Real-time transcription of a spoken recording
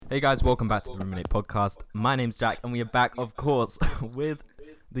Hey guys, welcome back to the Ruminate Podcast. My name's Jack, and we are back, of course, with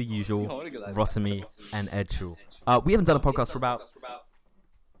the usual Rotimi and Edshul. We haven't done a podcast for about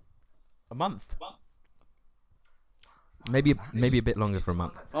a month, maybe a bit longer for a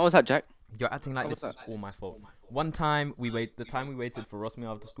month. What was that, Jack? You're acting like this is all my fault. One time we waited for Rotimi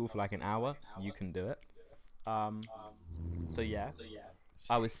after school for like an hour. You can do it. So yeah,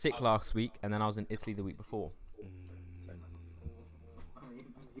 I was sick last week, and then I was in Italy the week before.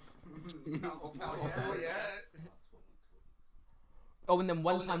 Oh, and then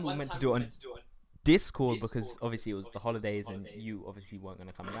one time we were meant to do it on Discord because obviously it was the holidays and you obviously weren't going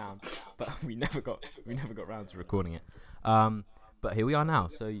to come down, but we never got round to recording it. But here we are now,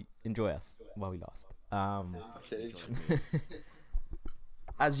 so enjoy us while we last.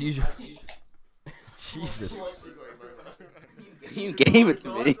 As usual. Jesus. You gave it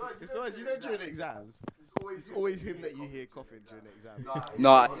to me. It's always, during exams, it's always him that you hear coughing during the exam.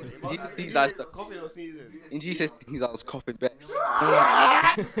 No, he's like, Coughing or sneezing. in Jesus, he's like coughing back.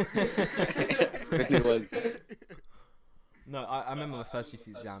 No, I remember my first GC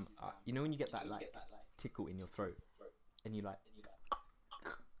exam. You know when you get that like tickle in your throat, and you like.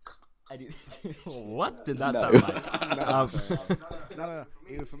 What did that sound like? No.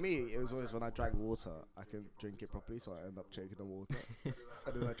 Even for me, it was always when I drank water, I can drink it properly, so I end up choking on water. And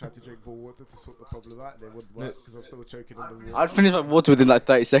then I tried to drink more water to sort the problem out, and it wouldn't work because I'm still choking on the water. I'd finish my water within like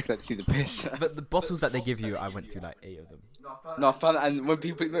 30 seconds. I'd see the piss. But the bottles that they give you, I went through like 8 of them. No, I found and when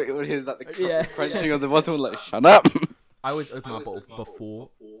people would hear like the crunching of the bottle, like shut up. I always open my bottle before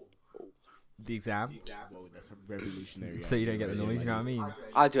the exam, Whoa, that's a revolutionary. so you don't get the noise. You know what I mean?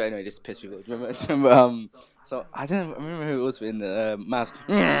 I do it anyway, just to piss people. Remember, so I don't remember who it was in the mask.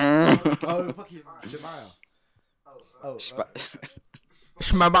 Oh, fucking Shemaya. Oh,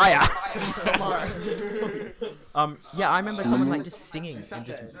 Shmabaya. Yeah, I remember someone like just singing and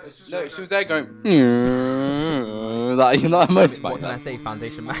just. No, she was there going. Like, you're not a motorbike. What can I say?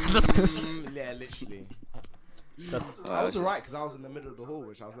 Foundation man. yeah, literally. That's, I was alright because I was in the middle of the hall,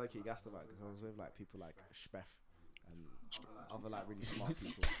 which I was low-key gassed about because I was with like people like Speff and other like really smart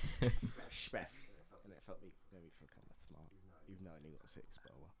people. Speff, and it made me feel kind of smart, even though I only got 6.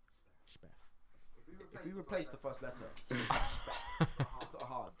 But well, Speff. If we replace the first letter, it's not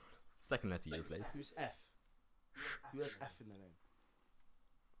hard. second letter you replace. Who's F? Who has F in their name?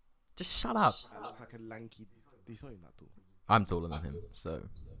 Just shut up. It looks like a lanky. Do you say that tall? I'm taller than him, so I'm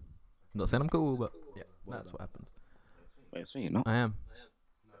not saying I'm cool, but yeah, that's what happens. Wait, so you're not? I am.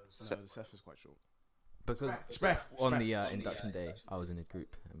 No, the Seth was quite short. Because Speff. on the induction day, I was in his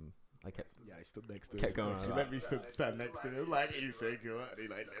group, and I kept. Yeah, he stood next to Kept him. going on He like let me stand next to him. Like, he's so cool. And he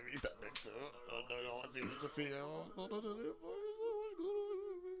like, let me stand next to him. Oh, no, I want to see him.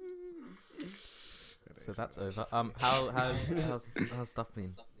 So that's over. How's stuff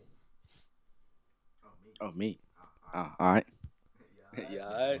been? Oh, me. Alright.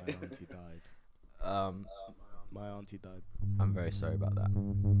 Yeah. My auntie died. My auntie died. I'm very sorry about that.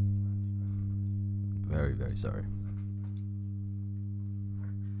 Very, very sorry.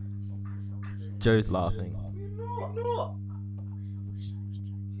 Joe's laughing.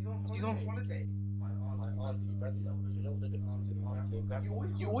 She's on holiday.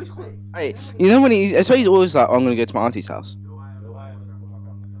 You always call it. Hey, you know when he's always like, oh, I'm gonna go to my auntie's house.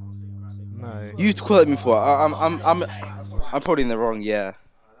 No. You used to call it me before. I'm probably in the wrong. Yeah.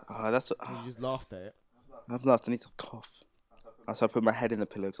 That's. You just laughed at it. I've laughed. I need to cough. So I put my head in the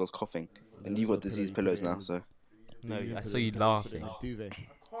pillow because I was coughing, and you've got diseased pillows now. So. No, I saw you laughing. Duvet.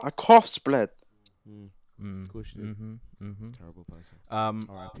 I coughed, bled. Of course you did. Terrible person.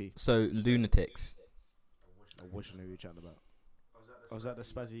 R.I.P. So lunatics. I wish I knew who you're chatting about. I was at the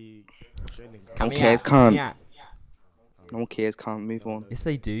Spazzy Australian guy. No one cares, can't. Yeah. No one cares, can't. Move on. Yes,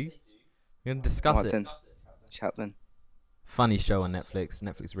 they do. We're gonna discuss Alright it. then. Chat then. Funny show on Netflix.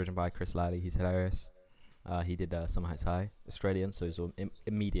 Netflix original by Chris Liley. He's hilarious. He did Summer Heights High, Australian, so he's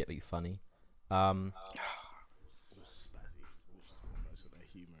immediately funny. Spazzy, which is what most of their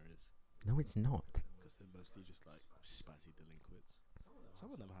humour is. No, it's not. Because they're mostly just like spazzy delinquents.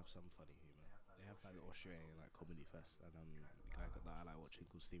 Some of them have some funny humour. They have like an Australian like comedy fest, and the guy that I like watching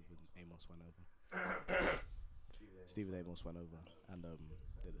called Stephen Amos went over. Stephen Amos went over and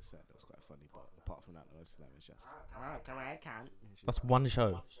did a set that was quite funny. But apart from that, most of them is just I can't. That's one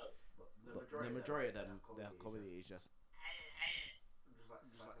show. But the majority of them, their comedy is just.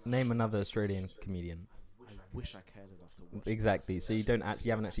 Name another Australian comedian. I wish I cared enough to watch. Exactly. So you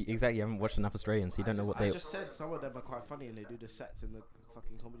haven't watched enough Australians. So you don't know what I they. just said some of them are quite funny and they do the sets in the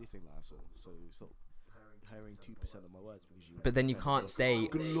fucking comedy thing that I saw. So stop hearing 2% of my words because you. But then you can't say.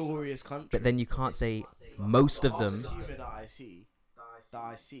 Glorious country. But then you can't say most of them. The humour that I see that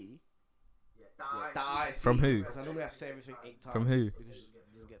I see. That I see. From who? Because I normally have to say everything 8 times. From who? Because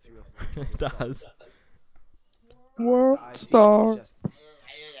it doesn't get through. It does. World That I see star. is just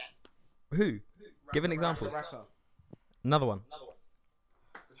Who? Give an example. Raka. Another one.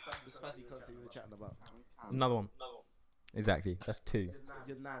 The spazzy concept we were chatting about. Another one. Exactly. That's 2.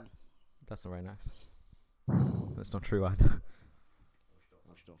 Your nan. That's not very nice. That's not true either.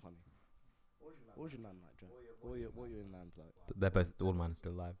 Oh, she's not funny. What was your nan like, Joe? What were your nans like? They're both, all mine are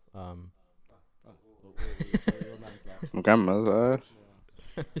still alive. Oh, what were your nans like? My grandma's.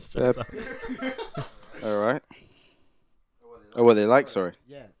 Shut up. All right. Oh, what they like? Sorry.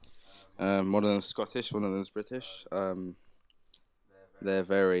 Yeah. One of them's Scottish, one of them's British. They're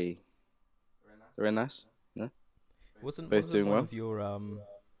very nice. Wasn't Both doing one well. of your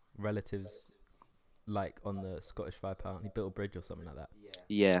relatives like on the Scottish £5? He built a bridge or something like that.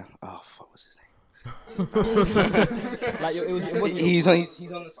 Yeah. Oh, fuck, what's his name? Like it wasn't He's on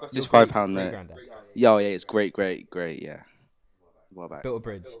the Scottish £5 note. granddad. Yeah, it's great. Yeah. What about? Built a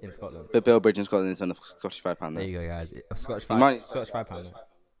bridge in Scotland. The Bill Bridge in Scotland is on the Scottish £5 There note. you go, guys. Scottish might- £5 note.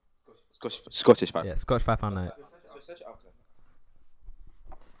 Scottish £5. Yeah, Scottish £5 note.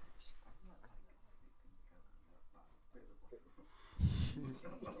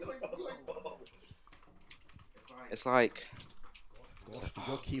 It's like Gosh,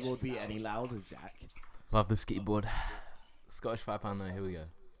 your keyboard be any louder, Jack? Love the skateboard. Scottish £5 note. Here we go.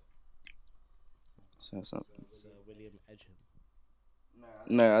 so it's not. William Edgen.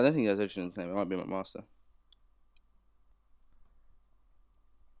 No, I don't think that's Edgerton's name. It might be McMaster.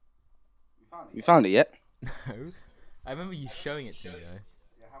 You found it yet? No, I remember you showing it to me though.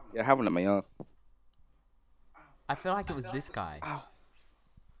 Yeah, I have one at my yard. I feel like it was this guy,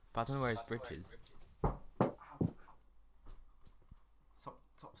 but I don't know where his bridge is. Stop.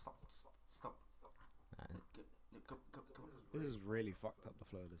 This has really fucked up the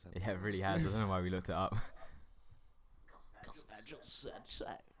flow of this episode. Yeah, it really has. I don't know why we looked it up. Edgel said so.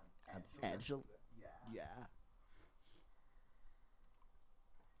 Edgel. Yeah.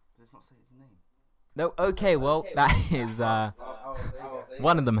 Let's not say his name. No, okay, well, that is,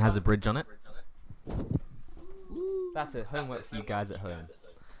 one of them has a bridge on it. That's a homework for you guys at home.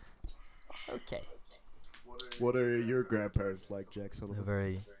 Okay. What are your grandparents like, Jack They're Sullivan?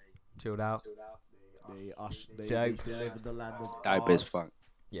 very chilled out. They Dope. used to live in the land of Type as Oz. fuck.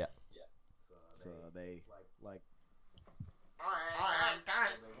 Yeah. So they like.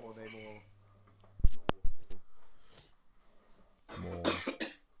 Or they more. More.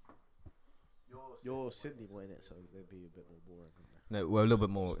 You're Sydney boy, innit? So they'd be a bit more boring. Wouldn't No, we're a little bit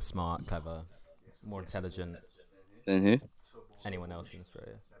more smart, clever, more intelligent. Then who? Anyone else in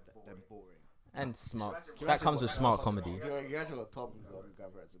Australia. they? Them boring. And smart. That comes with smart comedy. You imagine what Tom's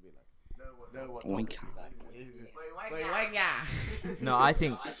grandparents would be like. No, what Oink. Wait, yeah. No, I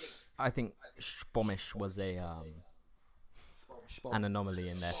think Spomish was a an anomaly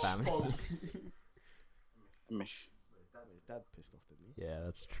in their family. Mish. His dad pissed off, didn't he? Yeah,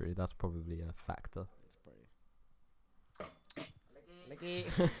 that's true. That's probably a factor.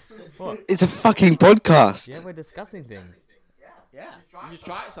 What? It's a fucking podcast. Yeah, we're discussing things. Yeah, you should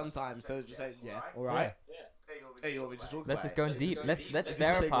try it sometimes. So just say, yeah, all right. Hey, you want me to talk Let's about just go in it? deep. Let's This is big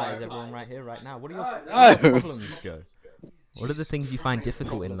verify right everyone now. right here, right now. What are your No. problems, Joe? What are the things you find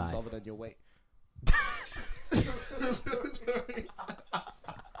difficult in life? Other than your weight.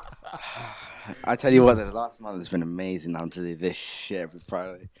 I tell you what, the last month has been amazing. I'm to do this shit every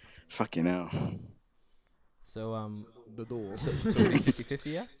Friday. Fucking hell. So The door. so 50-50,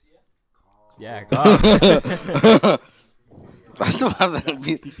 yeah? Yeah, God. I still have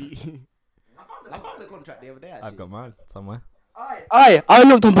that. I found the contract the other day. Actually. I've got mine somewhere. I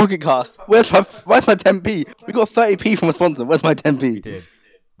looked on Pocket Cast. Where's my 10p? We got 30p from a sponsor. Where's my 10p?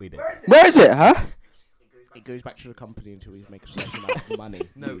 We did. Where is it, huh? It goes back to the company until we make a certain amount of money.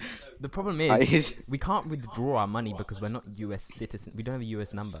 No, the problem It is is. we can't withdraw our money because we're not US citizens. We don't have a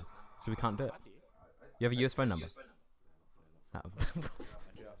US number, so we can't do it. You have a US phone number?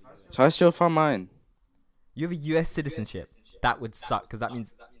 So I still found mine. You have a US citizenship. That would suck because that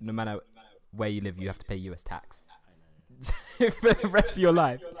means no matter where you live, you have to pay US tax. For the rest of your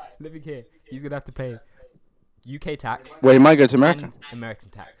life, living here, he's gonna have to pay UK tax Well, you might go to America. and American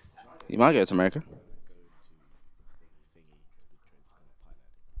tax. You might go to America.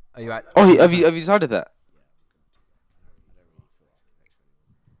 Are you at? Oh, have you decided that?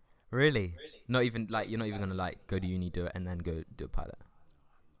 Really? Not even like you're not even gonna like go to uni, do it, and then go do a pilot.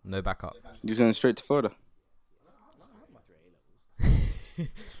 No backup. You're going straight to Florida.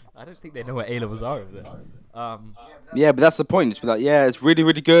 I don't think they know what A levels are over there. Yeah, but that's the point. Just be like, yeah, it's really,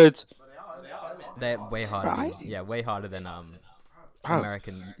 really good. They're way harder. Right. Yeah, way harder than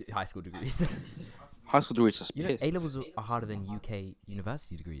American high school degrees. High school degrees are You know, pissed. A levels are harder than UK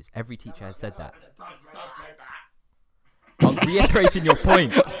university degrees. Every teacher has said that. I was reiterating your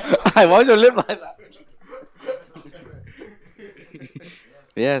point. Why was your lip like that?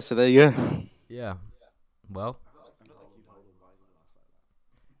 Yeah, so there you go. Yeah. Well,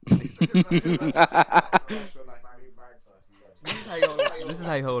 this is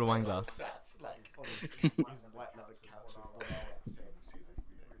how you hold a wine glass.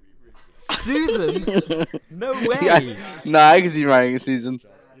 Susan? No way. Yeah, nah, I can see you marrying a Susan.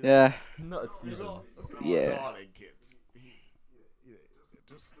 Yeah. Not a Susan. Yeah.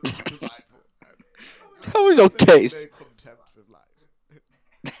 That was your case.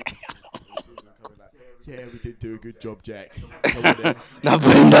 Yeah, we did do a good job, Jack. Now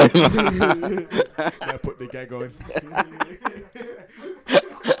bend over. Now put the gag on.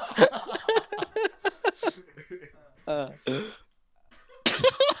 I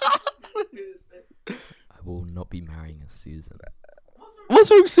will not be marrying a Susan.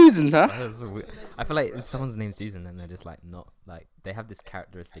 What's wrong with Susan, huh? That was so weird. I feel like if someone's named Susan, then they're just like not like they have this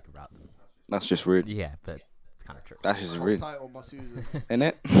characteristic about them. That's just rude. Yeah, but it's kind of true. That's just rude. Title my Susan. Isn't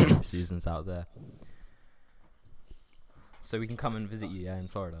it? Susan's out there. So we can come and visit you, in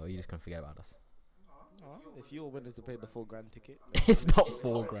Florida, or are you just gonna forget about us? If you're willing to pay the $4,000 ticket, It's not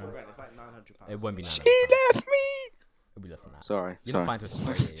 £4,000. It's like £900. It won't be She £900. left me. It'll be less than that. Sorry. You're Sorry. not flying to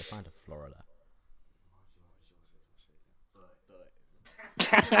Australia. You're flying to Florida.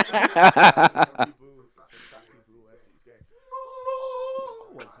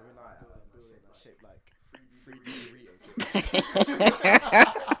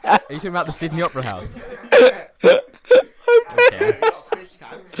 Are you talking about the Sydney Opera House?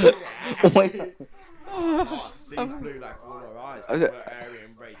 Okay.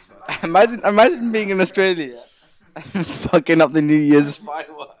 Imagine being in Australia and fucking up the New Year's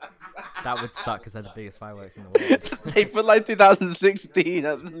fireworks. That would suck because they're the biggest fireworks in the world. They put like 2016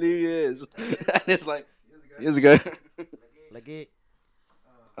 at the New Year's, and it's like years ago.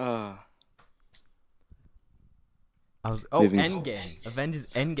 Moving Endgame. Avengers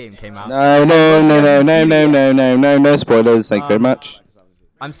Endgame came out. No spoilers. Thank you very much.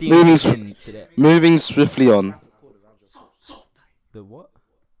 I'm seeing Endgame today. Moving swiftly on. The what?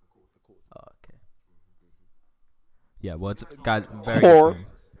 Oh, okay. Yeah, well, it's, guys, very Whore. good film.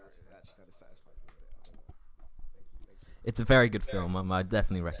 It's a very good film. I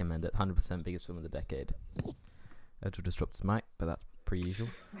definitely recommend it. 100% biggest film of the decade. Edward just dropped his mic, but that's pretty usual.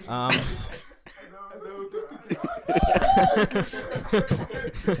 I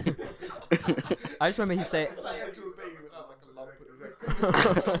just remember he said.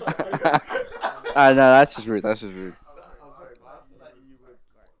 No, that's just rude. That's just rude.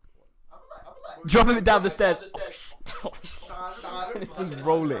 Dropping it down the stairs. This is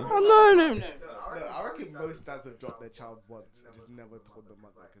rolling. Oh no. No, I reckon most dads have dropped their child once and just never told the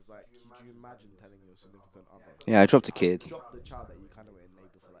mother. Because, like, could you imagine telling your significant other? Yeah, I dropped a kid. Drop the child that you kind of were in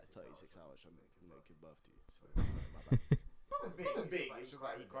labor for like 36 hours trying to give birth to you. So, nothing big. It's just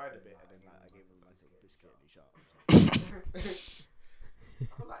like he cried a bit and then like I gave him like a biscuit and he shut up.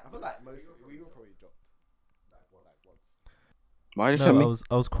 I feel like we were probably dropped like once. Why did you tell me?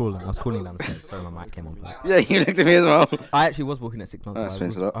 I was crawling. I was crawling down the stairs. Sorry, my mic came on. Yeah, you looked at me as well. I actually was walking at 6 months. Oh, I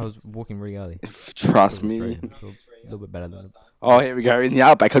explains a lot. was walking really early. Trust me. So a little bit better than. Oh, here we go. In the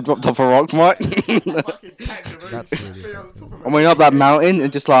outback, I dropped off a rock, Mike. That's really impressive. I went up that mountain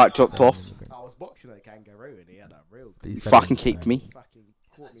and just like dropped off. I was boxing a kangaroo and he had a real. But you You said fucking it, kicked me. Fucking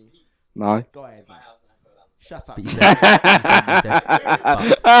caught me. No. Go ahead, man. Shut up. But you said,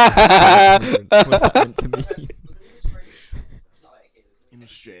 but what's it meant to me? In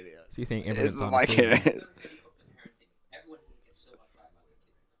Australia. So you're saying It's everyone's on like Australia.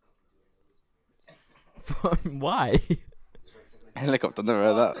 Why? Helicopter, never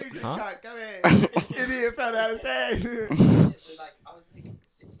heard that. Susan, Huh? come here. Idiot fell downstairs.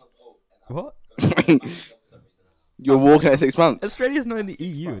 What? You're walking at 6 months. Australia's not in the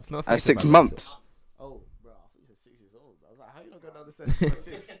EU. It's not. At affected 6 by months. Oh, bro, I thought you said 6 years old. I was like, how you not going down the stairs by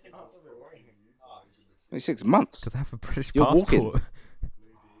 6? Oh, that's a bit worrying. Only 6 months. Because I have a British You're passport. walking.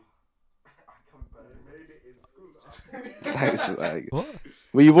 Thanks for that. What?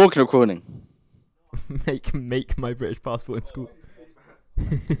 Were you walking or crawling? make my British passport in school.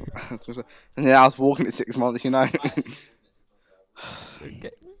 And then I was walking at 6 months, you know.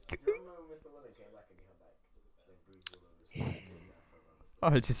 Okay.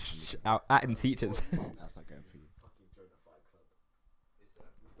 Oh, just out at him teachers. That's not going for you.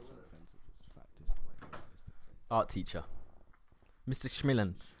 Art teacher, Mr.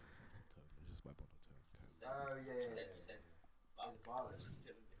 Schmillen.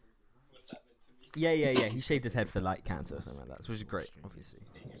 Yeah. He shaved his head for like cancer or something like that, which is great, obviously.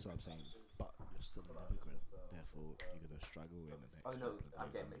 That's what I'm saying. But you're still an immigrant, therefore you're gonna struggle in the next. Oh no, couple of I'm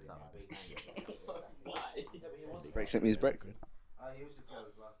years getting mixed up. Brexit means Brexit.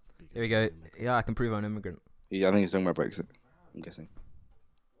 Here we go. Yeah, I can prove I'm an immigrant. Yeah, I think he's talking about Brexit. I'm guessing.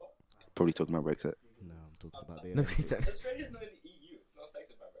 He's probably talking about Brexit. No, I'm talking about the. Nobody said. Australia's not in the EU. It's not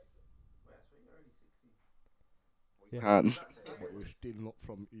affected by Brexit. Can't. But we're still not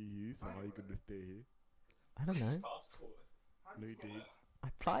from EU, so how are you gonna stay here? I don't know. Passport. No, you did. I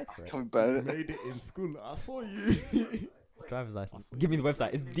applied for it. Can't burn You it. made it in school. I saw you. Driver's license. Give me the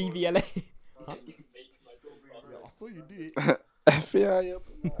website. It's DVLA. Huh? Yeah, I saw you do it. FBI. Yep.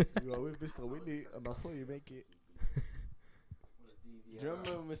 You were with Mr. Willie, and I saw you make it. Do you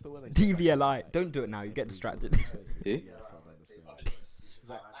remember Mr. Willie? DVLI. Don't do it now. You get distracted. Yeah? Yeah, I can't understand. It's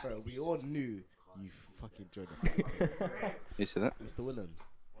like, bro, we all knew you fucking joined the fight. You see that? Mr. Willen.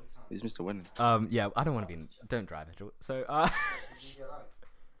 He's Mr. Winning. Yeah, I don't want to be. Don't drive it. So,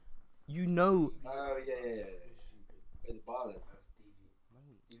 you know, Oh, yeah. In Bali.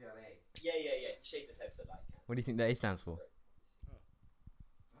 Yeah. He shaved his head for like. what do you think the A stands for?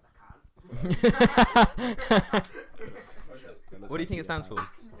 What do you think it stands for?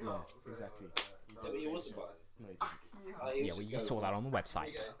 Yeah, exactly. Yeah, but he wasn't Bali. No, he didn't. Yeah, well, you saw that on the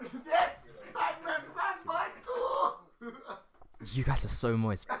website. You guys are so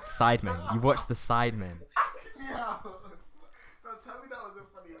moist. Sidemen. You watch the Sidemen.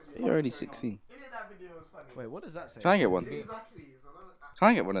 You're only 16. Wait, what does that say? Can I get one? Can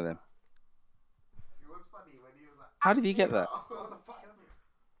I get one of them? How did he get that?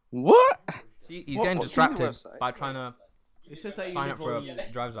 What? See, he's What- getting what's on the distracted website? by trying to It says that you sign up live for a on,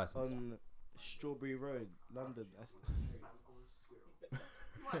 driver's license. on Strawberry Road, London.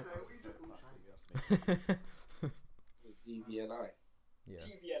 DVLI. Yeah.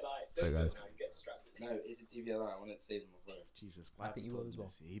 TVLI. So Don't do guys. it now. You get distracted. No, it's a DVLI. I wanted to say them before. Jesus, I think you will as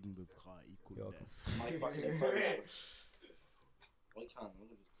well. Even with car equal You're death. My fucking phone. Why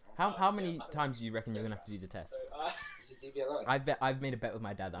can't? How many times do you reckon you're gonna have to do the test? So, It's a DVLI. I've made a bet with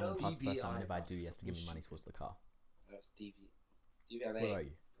my dad that I'm gonna pass the first time, and DVI. if I do, he has to give me money towards the car. That's DVLA. What about you?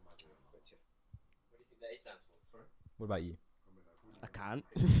 what do you think the A stands for? What about you? I can't.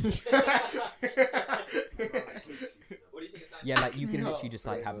 What do you think it stands Yeah, like you can literally just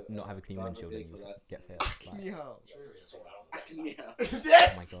like not have a clean windshield and you get failed. Like, oh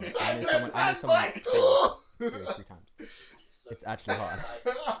my god! I know someone failed 3 times. It's actually hard.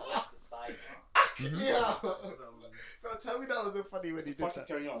 That's the side. Bro, tell me that wasn't funny when he did What is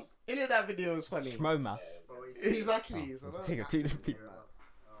that. going on? Any of that video was funny. Schmoma. Exactly. So that- Figure two people.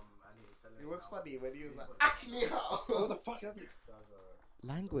 it was funny when he was like, acne how? What the fuck happened?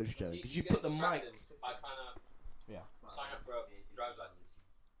 Language, Joe. See, Because you get put the mic. distracted by trying to Yeah. sign up for a driver's license.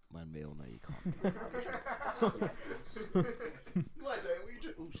 Man, me all know you can't. Why don't we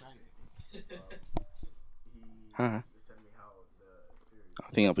just... Ooh, shiny. Huh? I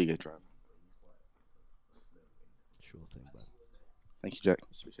think I'll be a good driver. Sure thing, bro. Thank you, Jack.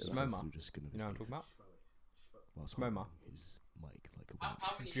 Smoma. We're just gonna You know what I'm talking about? While Smoma. his mic like a How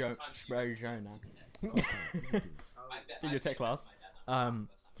many Joe, times Joe now. winch. In your tech class.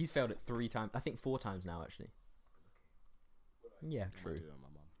 He's failed it 3 times. I think 4 times now, actually. Yeah, true.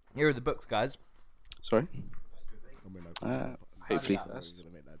 Here are the books, guys. Sorry? Hopefully. Hopefully I was first.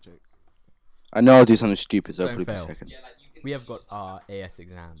 gonna make that joke. I know I'll do something stupid, so I'll Don't probably be fail. second. We have got our AS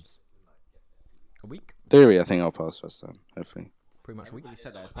exams. A week? Theory, I think I'll pass first time. Hopefully. Pretty much a week. When he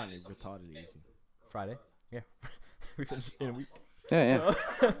said that, it's apparently retarded easy. Friday. Yeah. We finished in a week. Yeah.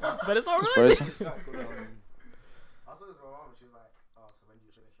 But it's alright. Suppose. I saw this with my mom. She was like, "Oh, so when do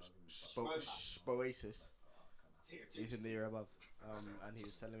you finish?" Spoasis. He's in the year above. And he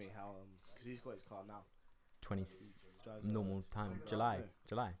was telling me how because he's got his car now. 20 Drives normal it. time. No. July.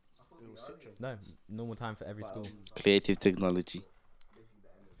 It was Citroen. No, normal time for every school. Creative technology.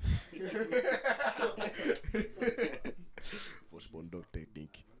 Vorsprung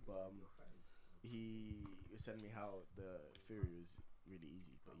technique. But he was telling me how the theory was really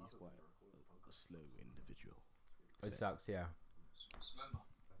easy, but he's quite a slow individual. It sucks, yeah.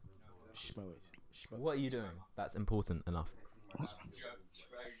 Schmoes. What are you doing? That's important enough.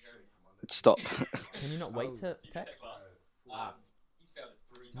 Stop. Can you not wait to text? He's failed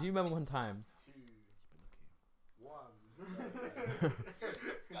it 3 times. Do you remember one time? Do you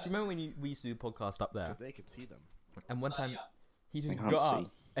remember when we used to do a podcast up there? Because they could see them. And one time he just I can't got see.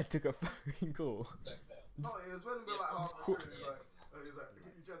 up and took a phone call. Oh, it was when we were like half cool. he was like,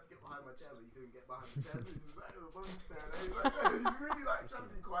 you tried to get behind my chair, but you couldn't get behind the chair. He was like, oh, one stand. He's really like trying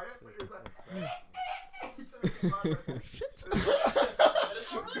to be quiet, but he was like,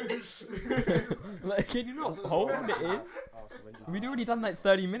 Like, can you not hold it in? Oh, so when did We'd you- already done like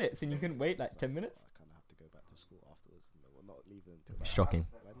 30 minutes and you couldn't wait like 10 minutes? I kind of have to go back to school afterwards. And we're not leaving until like, Shocking.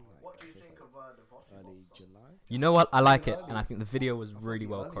 when, like, What do you I guess, think like, of the Vossi early box? July? You know what? I like it, Early. and I think the video was I thought really it'd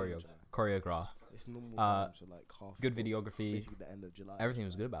be well early in July. choreographed. It's normal Uh, time, so like half. Good well, videography. Basically, the end of July. Everything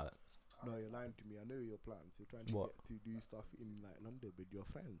was good about it. No, you're lying to me. I know your plans. You're trying to What? get to do stuff in like London with your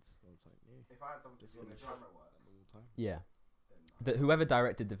friends. I was like, yeah, If I had something to Just do on the finish. camera work, normal time. Yeah. then Whoever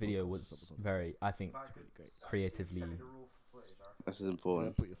directed the video was very, I think, if I could Great. creatively. send me the raw footage, I reckon. This is Don't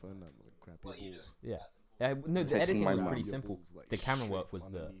important. put your phone down with crap your balls. Yeah. No, the Texting editing my was mum. pretty Your simple. balls, like, The camera straight work was the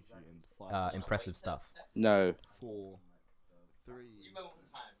underneath you in 5 seconds. impressive stuff. No. 4, 3, You remember one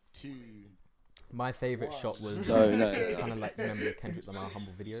time? 2. My favorite Wow. shot was No. kind of like, remember the Kendrick Lamar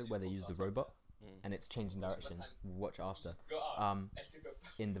Humble video where they used the robot Mm. and it's changing directions. We'll watch after. Got up Um, and took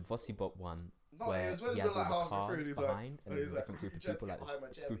a in the Vossybot one, No, where it was when he we has got, like, all the halfway through, cars he's like- behind, and there's a different group of people, like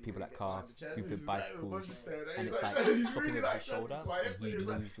group of people at cars, group with bicycles, and it's like stopping over his shoulder, and he moves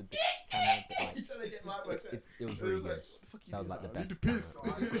with the camera, but like it was really good. That was like the best.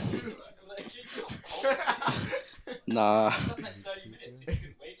 Nah. It's not like 30 minutes. You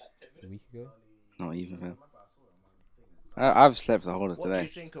couldn't wait like 10 A minutes. week ago. Not even, man. I've slept the whole of What do you today.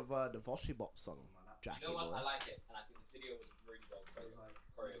 think of the Vossi Bop song, Jackie? You know what? boy? I like it, and I think the video was really well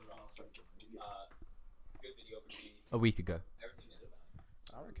choreographed. Good videography. A week ago. Everything was good about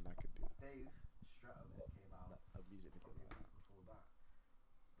it. I reckon I could do that. Dave Stratton came out A music video like that. before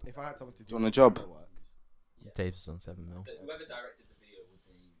that. If I had something to do On with the job. camera work, Dave's on 7 mil. Whoever directed the video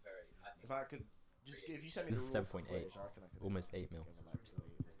was very. I think if I could just if you sent me This the is raw 7.8, footage, I reckon I could almost put 8 mil. together, like, till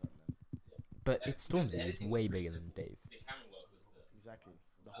it was done then. But it's Stormzy. It's way bigger than Dave. the camera work was the Exactly.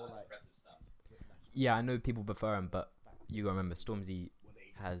 The whole like impressive stuff. Yeah, I know people prefer him, but you gotta remember Stormzy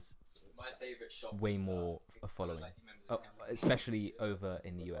has My favorite shot. way was, more a it's following, Like, you remember the camera? especially over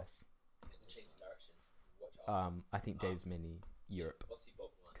in the US. It's changing directions. Watch out. I think Dave's mainly Europe Bossy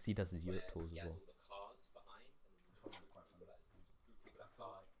Bob one. because he does his Europe where tours he as has well. all the cars behind, and there's a group of people at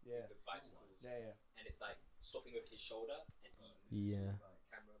car, yeah, with bicycles, yeah. and it's like stopping over his shoulder, and he moves Yeah, his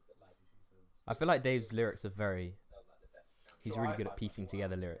camera, but like I feel like Dave's lyrics are very. that was like the best. He's So really I good at find piecing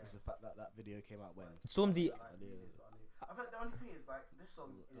together It's lyrics. the fact that that video came out when Stormzy, I think the only thing is like this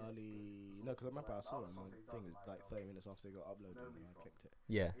song is early. No, because I remember I saw it on my thing. It's like 30 minutes after it got uploaded, and I clicked it.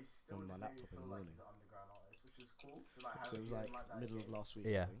 yeah, It's still on my just made me laptop in feel the like morning. he's an underground artist, which is cool. To like have So it was him like that middle of again, last week.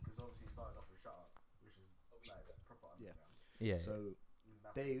 Yeah. I think. because obviously he started off with Shut Up, which is A week like ago. proper Yeah. underground. yeah. So And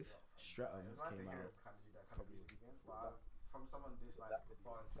that's Dave what it was. Stratton It was nice to came hear out. him kind of do that kind of probably music again, but from someone this like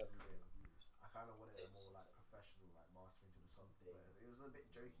far into the game, I kind of wanted a more like professional like mastering to the song. Whereas it was a bit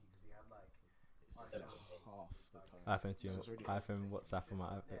jokey because he had like It's Seven. half the time. iPhone 2, So it's already iPhone WhatsApp on my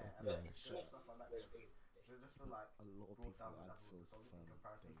iPhone. yeah, and Yeah. like, stuff like that. Which I just feel like A lot of brought people down the I'd level feel of the song prefer in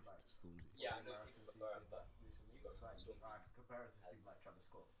comparison Dave to like to Stormzy. Yeah, I know American people prefer him, season but recently. you got It's like, Stormzy I could compare it to people like Travis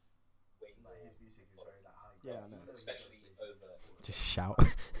Scott. way Like more, his music is very like high. Yeah, I know. Even though he especially does over. Just shout.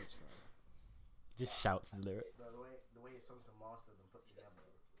 That's right. Just shouts the lyric. the way his songs are mastered and put together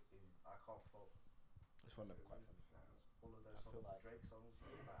is I can't fault It's fun, quite funny. all of those songs. Like Drake songs,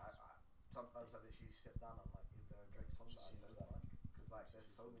 like, I sometimes I literally sit down. I'm like, is there a Drake song that I don't like? Because like there's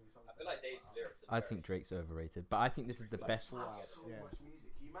so many songs. I feel like Dave's lyrics are I very- think Drake's overrated, but I think this is the Like, best. full That's so Yeah. much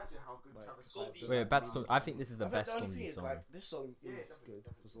music. Can you imagine how good Like, Travis Stormzy- Scott is? Wait, bad Storm. I think this is the I think best the only thing Stormzy is song. like this song Yeah, is definitely,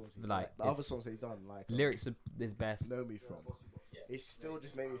 good for Stormzy. Like, the other it's- songs that he's done, like Lyrics are his best. Know Me From. Yeah. It still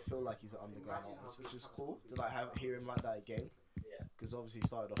just made me feel like he's an underground artist, which is cool to like hear him like that again. Yeah. Because obviously he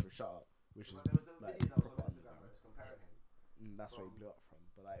started off with Shut Up, which is There was a like video that was proper on Instagram underground. where it was comparing him. And that's where he blew up from.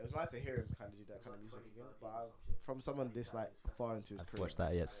 But like it was nice to hear him kind of do that kind of music again. But from someone this like far into his I've career, watched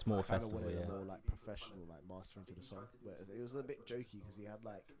that. Yeah, small I kind of festival. wanted Yeah, a more like professional like mastering to the song. But it was a bit jokey because he had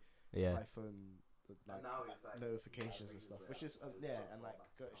like yeah. iPhone like And now it's like notifications and stuff, which is yeah, and like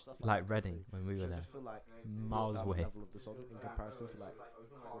stuff Like that. Reading when we So were I there, just feel like miles down away. the level of the song in comparison to like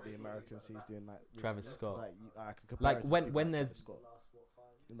what the American scene's doing like Travis recently. 'Cause, Scott. like, I could compare Like, it to when- people when like there's- Travis Scott.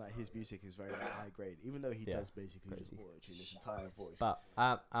 And like his music is very like, high grade, even though he Yeah, does basically just crazy. auto-tune his entire voice. But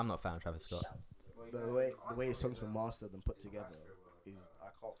I'm not a fan of Travis Scott. the way his songs are mastered and put together is I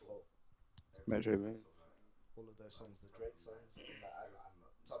can't fault Metro Boomin. all of those songs, the Drake songs. And, like,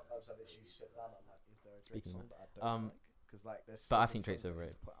 sometimes I literally sit down and I'm like, is there a Drake Speaking song of- that I don't like? Because like there's. but so I many think Drake's songs that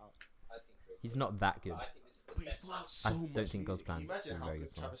overrated. he's put out. I think Drake's He's not that good. I think this is the But he's best. put out I so don't much think God's music. Plan Can you imagine is a how very good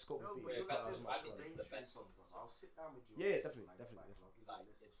good song. Travis Scott would be? Wait, if he put that's out it. as I much think songs? this is the best song. I'll sit down with you. Yeah, definitely. Like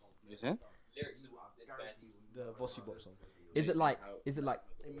it's You said? lyrics are it's best. The Vossi Bop song. Is it like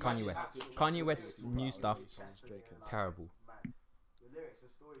Kanye West? Kanye West's new stuff, Songs Drake has. terrible. lyrics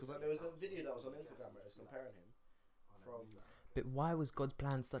and stories. Because like, there was a video that was on Instagram where it was comparing him from. But why was God's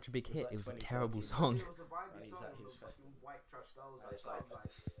Plan such a big It was hit? like It was a 2013. terrible song. It was a vibey And he's song at his with festival. fucking white trash girls. And it's outside,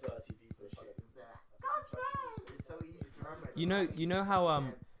 like 30 people and shit. It's there. It's so easy to remember. You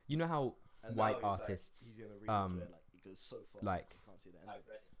know how And white now he's, like, artists he's in a remix where, like, it goes so far, like, you can't see the end of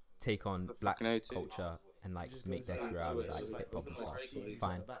it. take on The black fucking O2. culture and like Just make goes their like- career out of it's like just hip hop and like, stuff. he's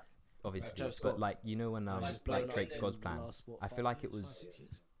Fine, at the back. obviously, Travis but Scott. like you know when He's just blown like up Drake's in God's the Plan, last, what, I 5 feel like it years, was 5, 6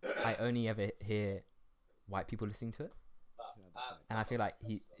 years. I only ever hear white people listening to it, and I feel like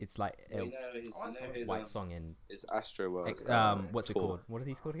it's like a white song in It's Astro World. what's it tour. called? What are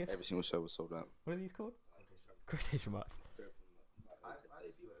these called again? Every single show was sold out. What are these called? Quotation marks. I listened to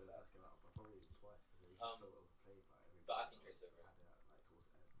it when it first came out, but probably twice because it was Um, so overplayed by everybody. But I think Drake's over. Had it, like, towards the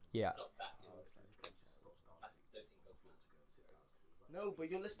end. Yeah. It's not that good. Physically just stopped I dancing. don't think God's Plan. To go and sit down. So it was like, No, but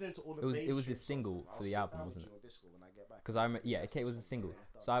you're listening to all the It was his mainstream single songs. for the I'll album, sit down wasn't with it? you on Discord when I get back. Because I remember, yeah, okay, it was a single.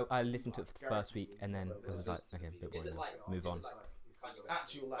 So I listened to it for the first week, and then it was like, okay, a bit Is it boring. like Move on. Kanye West?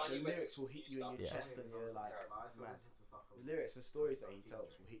 Actual, like, the Kanye West lyrics will hit you in your used to- chest and you're like, I still man. listen to stuff from The lyrics and stories that he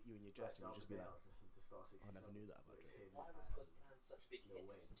tells will hit you in your chest and the you'll just be other like, day I was listening to Star 67, I never knew that about which Drake. him Why was God's Plan such a big hit? It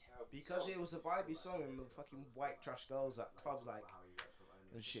was a terrible Because song. it was a vibey song and the fucking white trash girls at clubs like how he went from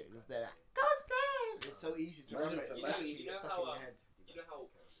only and shit. It was there like, God's plan. It's so easy to remember. It You know- actually you gets know stuck how, in your um, head. You know how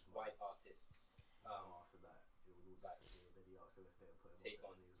white artists after that, it would all disappear. Then he asked them if they would put him take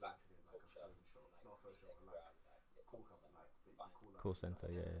on and he was black working in like a culture phone shop, and, like, not a phone make shop, their but like career out of, like, hip call hop and company, stuff. like Fine. Call center,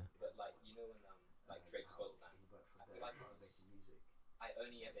 yeah. But like you know when like Drake's God's Plan, he went from I there feel like to it was- making music. I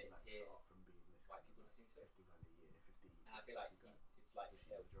only ever Like hear shut up from being this white people listening to it, 50 grand a year, 50. and I feel like 60 grand, it's like which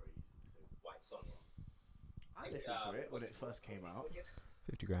is a the majority using the same. white song. I listened to it when what's it first came out.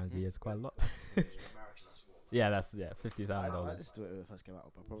 50 grand a year is quite a lot. American, that's what. Yeah, that's $50,000. I listened to it when it first came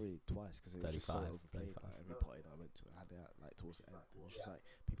out, but probably twice because it was just so 35, overplayed. 35. Like, every party that I went to, I had it at, like towards the end. It was just like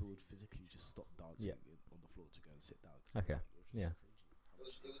people would physically just stop dancing on the floor to go and sit down. 'cause Okay, it was just yeah. so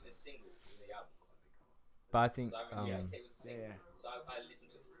cringy. It was a single from the album. But I think So I remember, it was a single. yeah. So I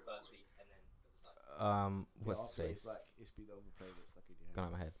listened to it for the first week, and then it was like, what's Yeah, his after face? It's like it's been overplayed. It's stuck in your head.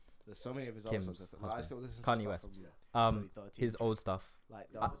 Gone out of my head. There's so many of his Kim's old songs. Like, I still listen to Kanye stuff West. from Um, 2013. his old stuff. Like,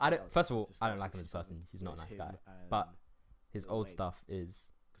 I don't. First of all, I don't like him as a person. He's not a nice guy. But his Lil old Wayne. stuff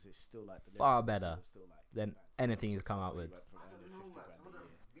is because it's still like the far lyrics and better it's still, like, than mad. anything he's come out He with. went from earning 50 grand a year,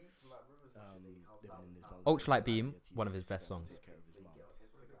 Beats and like rivers and shit that he comes living out in his with. mum's Ultralight house, Beam, like, he one of had his best to songs. take care of his mum.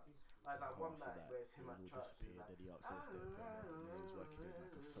 Like that one After night that, where it's him it at all church. disappeared. Then he asked if they were playing, and he was working in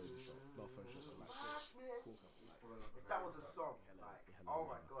like a phone shop, not a phone shop, but like call company. If that was a song, like, oh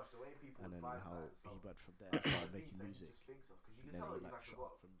my gosh, the way people And would then vibe how that he song. went from there and started making Things that he music. just thinks of, 'cause you And can then tell he he's like like shot got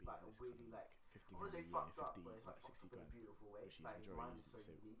up from being like a this weirdly kind of like 50 I grand want to a say year, fucked up, 50 but it's like like 60 fucked up in a grand, beautiful way. which his Like his majority mind is uses so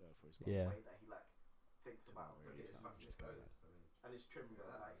to unique for his in mum. Yeah. the way that he like thinks To about now, where it. it is It's now, fucking just going crazy. like. And it's trim, but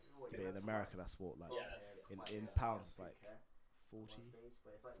like But in America, that's what like Yeah, that's- in pounds it's like 40,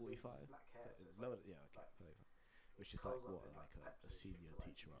 45. Lower, yeah, okay, 35. Which is like what, like a senior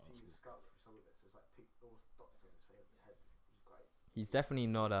teacher at our school. He's definitely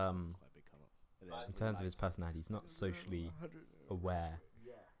not Quite a big come up. And then in terms of his personality. He's not socially 100 aware.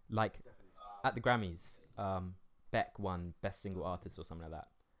 Yeah, Like definitely. at the Grammys, Beck won Best Single Artist or something like that.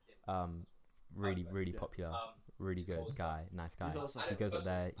 Really Yeah. popular, um, really good guy, nice guy. He's also- He goes up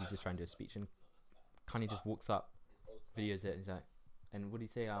there, he's just trying to do a speech, and Kanye just walks up, his old stuff. videos it, and he's like, and what do you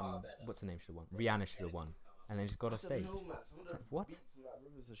say? What's the name should have won? Rihanna should have won, and then just got off stage. It's like, what?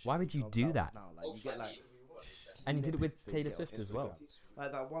 Why would you do that? Now, like, you get like, And he did it with snippets they Taylor get on Swift as well. Instagram.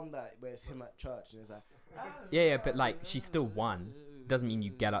 Like that one that where it's him at church and it's like, Yeah, but like she still won. Doesn't mean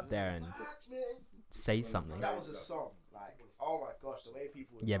you get up there and say something. that was a song. Like, oh my gosh, the way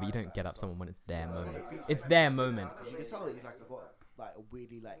people. would Yeah, but you vibe don't to get that up song. someone when it's their That's moment. what it It's feels their like. moment. You can tell he's like a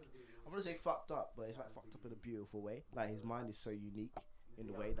weirdly like I'm gonna say fucked up, but it's like fucked up in a beautiful way. Like his mind is so unique in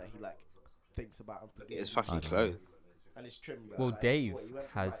the way that he like thinks about and It's produces. fucking I don't clothes. And it's trimmed. bro. Well, Like, Dave what, he went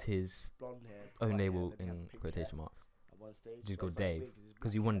from, has like, his blonde hair, own white hair, label then he had in pink quotation hair marks. at one stage, Just but called it's, like, Dave, weird 'cause his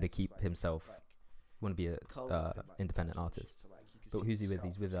 'cause he black wanted to hair is keep like- himself- like, Want to be curls a up in, like, independent knots and shit, artist. so, like, you can But see who's he his with?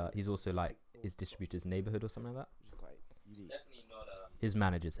 He's scalp, with so he's it's also like all his spots distributor's and neighborhood or something like that. Which is quite It's unique. definitely not His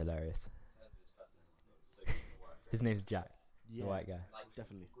manager's hilarious. in terms of his personality. It's so good. His name's Jack, Yeah, the white guy. Like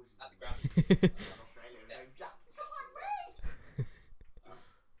definitely. at the Grammys.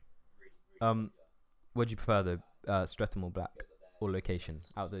 Would you prefer the Streatham or Black or Location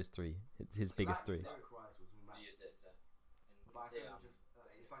out of those three? His biggest three. It's like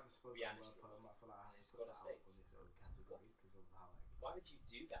a spoken Rihanna word poem. I feel like I have It's to put gotta that say. out on its own category because of how like. Why would you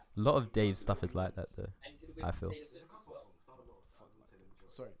do that? A lot of Dave's stuff is like that though. And he did it with I feel. Taylor There's a Swift as couple well. songs, not a lot.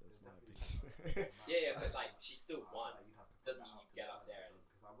 Sorry, that's my opinion. Yeah, but like she still won. Like, you'd have to put Doesn't that mean out you to get the up side.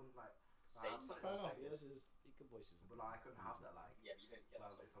 say something. Fair enough. Yes, he can voice his. But like, I couldn't have that. Like, Yeah, but you don't get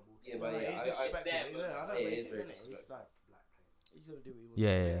that. if I'm walking. Yeah, but Like, yeah, it's disrespectful. there, You know, I know it it's is very innit? It's disrespectful. like Black players. he's gonna do what he wants.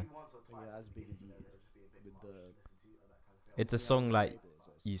 Yeah, to do. yeah. Maybe once or When twice you're as in the big as he beginning, is, they'll just be a bit with much to the- listen to, and that kind of thing. It's a Yeah, song yeah, like yeah,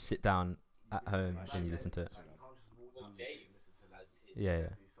 yeah, you sit down at home and you listen to it. You can't just walk Well, down the Dave street and listen to has that. his. Yeah,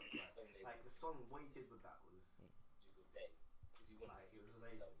 yeah. He's such like the song. What he did with that was Musical Dave, because he wouldn't like like it was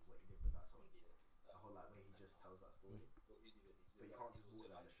amazing. What he did with that song, the whole like way he just tells that story. But you can't just walk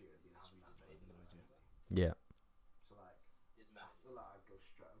down the street and be happy to say it. Yeah. So like, His I man. feel like I'd go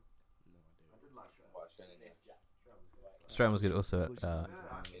Stratton. No idea. I did like Stratton. What, His Australian? name's Jack. Stratton was good. Strahan was good also at.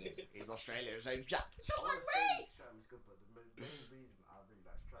 He's Australian. His name's Jack. I want to say Stratton was good, but the main reason I really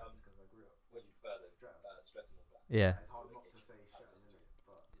like Stratton is because I grew up. Would you prefer the Stratton. Stratton or Black? Yeah. It's hard not to say Stratton, isn't it?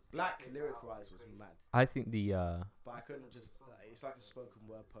 But Black lyric wise was mad, I think the but I couldn't just. It's like a spoken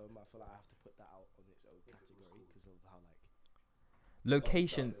word poem. I feel like I have to put that out on its own category because of how like.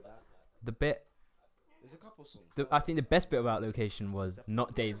 location, does that. the bit. There's a couple songs. I think the best bit about location was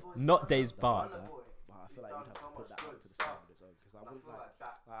not Dave's bar. But I feel like you'd have to put that out to the side of its own because I wouldn't like.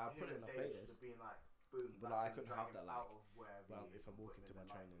 I put it in a playlist. But I couldn't have that like. Well, if I'm walking to my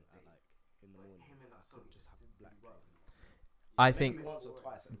training at like in the morning, I couldn't just have Black playing. I think Maybe once or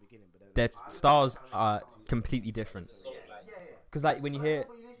twice at the beginning, but then their styles are completely different. Song like Because like when you hear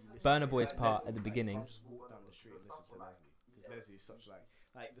Burna Boy's part at the You beginning, can't just walk down the street and listen to Leslie because Leslie's such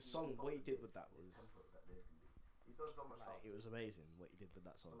like the song. What he did with that was He does so much stuff. like it was amazing. What he did with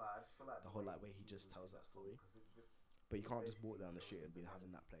that song, Like, I just feel like the whole like way he just tells that story. But you can't just walk down the street and be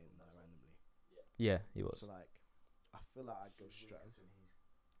having that playing there randomly. yeah, he was. So like, I feel like I'd go Stratton.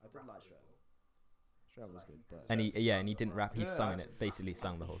 I did like Stratton. Stratton was good, but And he didn't rap. He sung in it. Basically,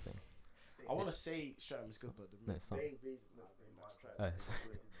 sung the whole thing. I want to say Stratton was good, but the No, it's not. main reason Oh,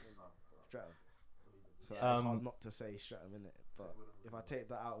 Stratton. So it's hard not to say Stratton in it. But if I take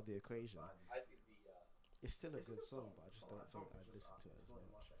that out of the equation, I think the it's still a good song. But I just don't think I'd listen to it as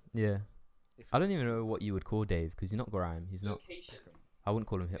much. Yeah. I don't even know what you would call Dave because he's not grime. He's not. location. I wouldn't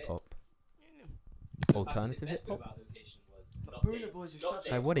call him hip hop. Alternative The hip best bit hop. about location was not Burna Dave's- Boys is not such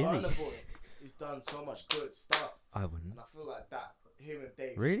Dave's a Like, what is he? Burna Boy. He's done so much good stuff, I wouldn't. and I feel like that him and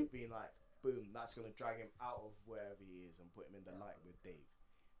Dave Really? should be like, boom, that's gonna drag him out of wherever he is and put him in the light with Dave.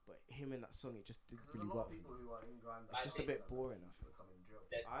 But him in that song, it just didn't really work for me. It's just a bit boring. I feel.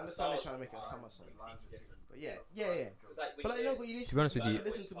 That I understand they're styles trying to make it a are summer song, completely different. but yeah. 'Cause, like, when But like, you no, hear- but you need To be honest with you,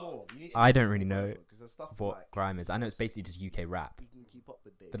 listen to more. You need to I listen don't to really more know because there's stuff what like grime is. I know it's basically just UK rap, you can keep up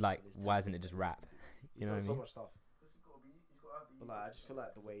with Dave. but like, and his why tempo isn't it just and rap? everything. You know what I He's done mean? so much stuff. But like, I just feel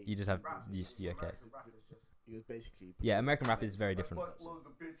like the way You just have used to okay. he was basically Yeah, American rap is very different. Loads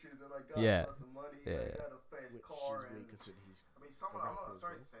of bitches and I got Yeah. lots of money. Yeah, and I yeah. got a fast which car is and weird considering he's I mean, someone. I'm not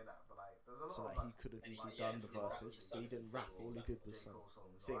sorry to say that, but like, there's a lot so of like he could have And easily yeah, done the he did rap, verses, he but he sang didn't rap. songs, All he he did J. was sing. Cole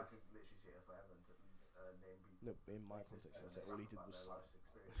songs. Sing. I could literally sit here forever and name people. No, in my context, I said all he did was sing. Life's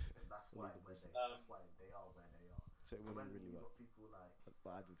experiences, and that's All why he did was sing. that's why they are where they are. So it But wouldn't when really you work. got people like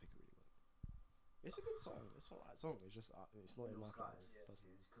But I didn't think it really worked. It's a good song. It's not that song. It's just it's not in my Skies, playlist.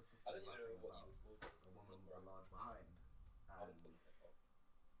 personally. who's consistently I don't even know rapping what about you would call a woman with a large behind I would and call it hip hop.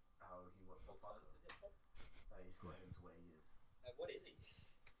 how he wants to fuck her. Alternative hip hop. He's got him to where he is. What is he?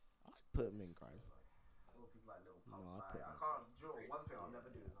 I'd put him in grime. All people like Little Pump. No, I like, put I him. can't. Do you know what, one thing I'll never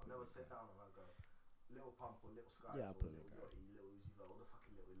do is I'll never sit down and I'll go Little Pump or Little Skies Yeah, I'll or put him in Little Yachty, Little Uzi Vert, all the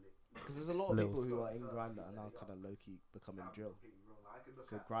fucking little lit. Because there's a lot of Lil people who stuff. are in grime that are now kind of low key becoming drill. Completely wrong. Like, I could look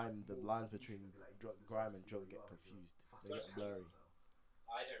So at grime, the Wolves lines and between Beef and be like, grime and drill you get are confused. fucking They get shit blurry. yourself.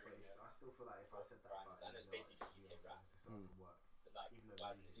 I don't But really know. I still feel like if I said that about Grimes, I know it's basically just UK rap. they still have to work. But like, Even though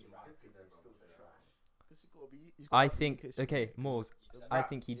guys the in music rap, is still trash. Because he's got to be. I think okay, Morgs. I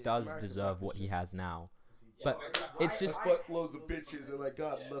think he does deserve what he has now. But it's just fuck loads of bitches and I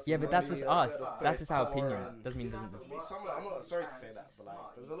got lots yeah, of but that's money just and I us. got a That's fast just our car opinion. and- Doesn't mean it doesn't. I'm not sorry to say that, but like,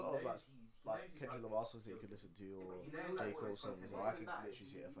 there's a lot of like Kendrick Lamar songs that you could listen to, or J. Cole songs, or I could literally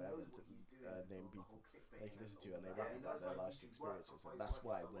sit here forever to name people they can listen to, and they rap about their life's experiences, and that's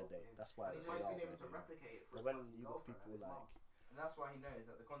why that's why And they he's are always where been able to they are. replicate it for But his when fucking you got girlfriend people and his like mum. And that's why he knows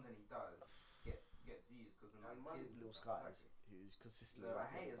that the content he does gets views because the and kids Lil and stuff Skies, who's consistently So I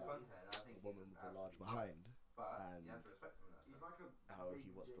hate rapping his about content. And I think a woman he's with a large absolute- behind, But and you have to respect him in that. He's like a how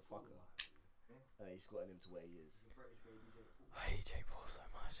he wants to fuck her, and he's gotten him to where he is. British baby J. Cole. I hate J Paul so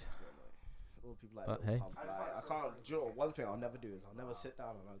much. It's a bit annoying. All people like But Lil hey. Pump, like, I can't. Do you know what, one thing I'll never do is I'll never sit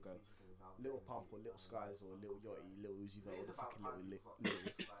down and I'll go Little Pump or Little Skies or Little Yachty, Little Uzi Vert, all the fucking little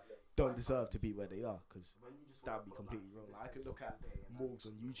littles don't deserve to be where they are because that would be completely wrong. Like, I could look at Morgs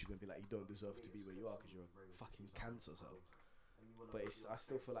on YouTube and be like, you don't deserve to be where you are because you're a fucking cancer cell. But I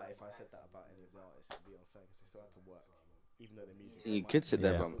still feel like if I said that about any of the artists, it'd be unfair because they still have to work. even though the music. So you could sit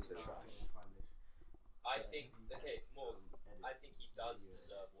there, Yeah. but I think okay, Morgs. I think he does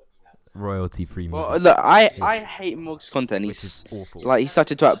deserve what he has. Royalty-free music. well, look, I hate Morg's content. which He's is awful. like he's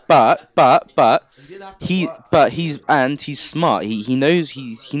such a twat, but He did have to he work. but he's smart. He knows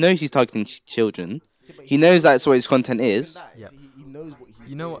he's targeting children. He knows that's what his content is. Yep. He knows what he's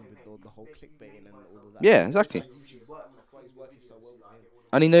You know doing with all the whole clickbaiting and all of that. Yeah, exactly. That's why YouTube works. That's why he's working so well for him.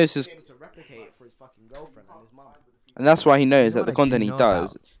 And he knows his, He's able to replicate it for his fucking girlfriend and his mum. and that's why he knows You know that the what I content do he know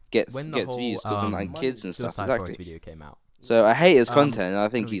does about? gets When the whole views because of like kids and stuff. Suicide Forest Exactly. video came out. So I hate his Um, content, and I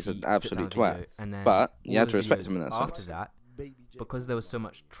think he's obviously an he took absolute down a twat. video, and then But you all have the to respect videos him in that after sense. that, Baby J. because there was so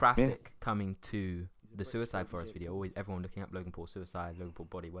much traffic coming to the Suicide Forest video, always everyone looking up Logan Paul suicide, Logan Paul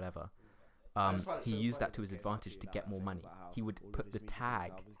body, whatever. He used that to his advantage to get more money. He would put the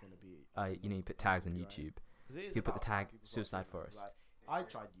tag, you put tags on YouTube. He'd put the tag Suicide Forest I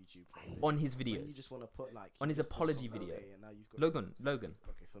tried YouTube for a bit. on his When you videos. just want to put like On his this, this, apology this, video. okay, and now you've got- Logan.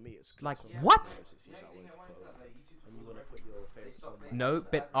 Okay, for me it's Like, clips on what? videos, it's usually I wanted to put on, and you want to put your favorite song. No,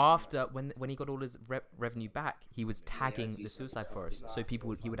 but after when he got all his revenue back, he was tagging the Suicide Forest, so he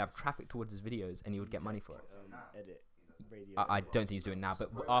would have traffic towards his videos and he would get money for it. Edit radio. I don't think he's doing it now, but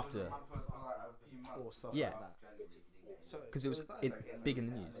after, or stuff yeah. like that. So, because it was nice, big in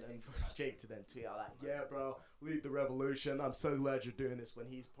the news. And then for Jake to then tweet out like, "Yeah, bro, lead the revolution. I'm so glad you're doing this." When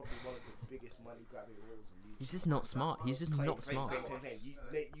he's probably one of the biggest money grabbing roles on YouTube. He's just not smart. He's just not smart. Claim.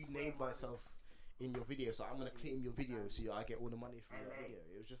 You named myself in your video, so I'm gonna claim your video so I get all the money from that video.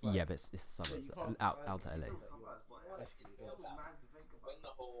 It was just like, Yeah, but it's suburbs out LA. that's When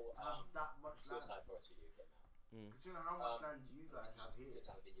the whole that much Suicide Forest video came out, Because you know how much land you guys have here. took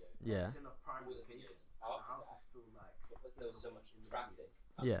down a video. Yeah, It's in a prime All the location. videos And the after house that, is still like because there was so much traffic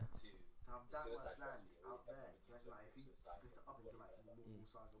yeah. to to have the that much Suicide land Forest video. out there. Can you imagine like if you split it up into like multiple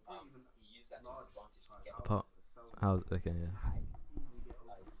size or probably even he used that to his large advantage to size get Apart- houses, Okay, yeah. easily get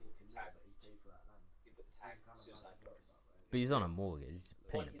over 40 million that you pay for that land. he put the tag Suicide Forest. But he's on a mortgage. He's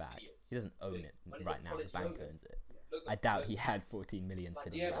paying it back. He doesn't own it right now. The bank owns it. I doubt he had 14 million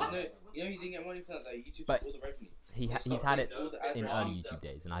sitting Yeah, there. but no, you know you didn't get money for that though. YouTube But- took all the revenue. He's had it All the in ad early revenue. YouTube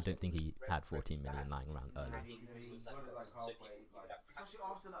days, and I don't think he had 14 million lying around early. Especially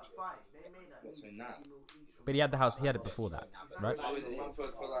after that fight, they made that. What's in that? But he had the house. He had it before that, right? I was in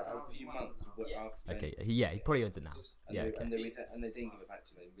for like a few months after. Okay. He probably owns it now. Yeah. Okay. And they didn't give it back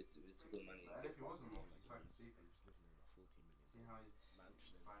to me. We took all the money. And if he wasn't wrong, he's trying to see if he was living in a 40 million. See how he's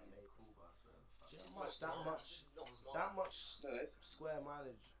finding it cool, but that much No, that's square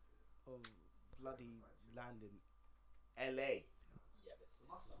mileage of bloody land in LA. Yeah, but it's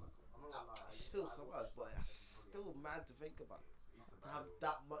I'm not gonna lie. It's still suburbs, but it's still mad to think about. To have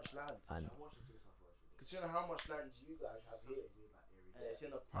that much land. And Because you know how much land you guys have here, and it's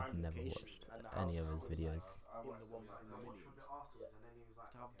in a prime I've never location, watched and the any house of is his videos. in the one in the millions. Afterwards, and then he was like,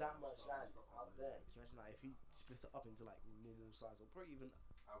 To have that much land out there, can you imagine like if he split it up into like normal size or probably even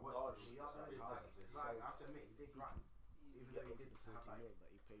large size houses? It's so I have to admit, he did grind. even Even get though he over did 40 have like mil that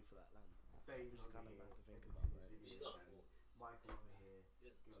he paid for that land. Dave Which is kind of here, mad to think about. Right? he's not cool. Michael over here,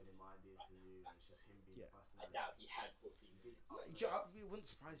 giving him ideas to do, and it's just him being Yeah. I personality. doubt he had 14 million. It wouldn't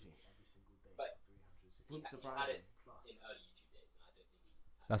surprise me. Every single day, But- for 360 Wouldn't He's surprise had me. it in early YouTube days, and I don't think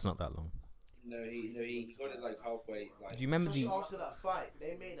he. That's not that long. no, he got it like halfway. Like Do you remember Especially the? after that fight,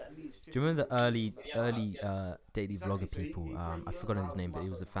 they made at least. Do you remember the early daily Exactly, vlogger so he- people? he I've pretty forgotten his young name, but he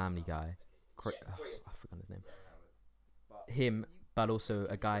was a muscle. family guy. I've forgotten his name. But Him, but also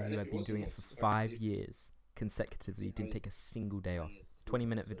a guy who had been doing it for 5 years consecutively. Didn't take a single day off.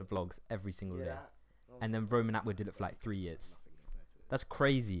 20-minute video vlogs every single day. And then Roman Atwood did it for like 3 years. That's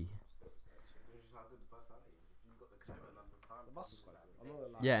crazy. The bus was quite good. I'm not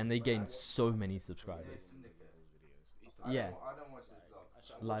gonna lie. Yeah, and they gained so many subscribers. Yeah. I don't watch this vlog.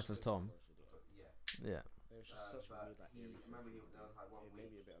 Actually, I Life watched of it, Tom. I watched it. Yeah. It was just such a weird like eerie thing. Remember there was like one It made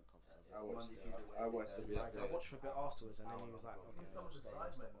week. me a bit uncomfortable. I watched the video. Like, I watched for a bit afterwards, and then he was like, "Okay, Some I'll of the stop,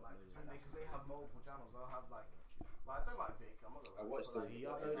 sides, I'll man, stop like, uploading." because they have multiple channels, they'll have like I don't like Vic, I'm not gonna I lie, watched but, the- He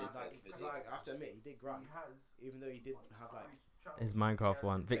like, uploaded the- like, because I have to admit, he did grind, he has even though he did have like His Minecraft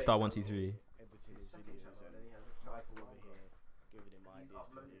one. Vicstar123. editing his second videos, channel, and then he has a Michael channel over here giving him ideas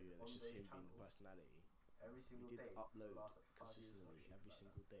to uploaded do, and on it's just their him being the channel personality. every He single did day. upload for the last, like, 5 years consistently watching every that.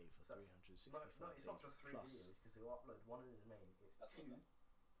 single day for So, 365 No, it's not days just 3 plus. videos because he'll upload one in his main. It's 2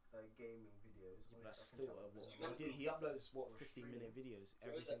 gaming videos. Yeah, on but his that's second still channel. he uploads what 15-minute videos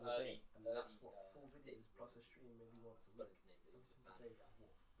every single day. And that's what 4 videos plus a stream maybe once a week. Every single day for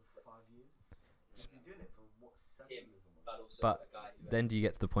what? For 5 years. He's been doing it for what 7 years almost. But also But a guy who then do you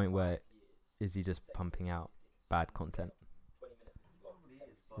get to the point where years, is he just pumping out bad content? 20-minute vlogs. Probably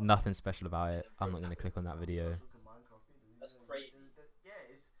is, but Nothing special about it. I'm not gonna click on that video. look at Minecraft videos,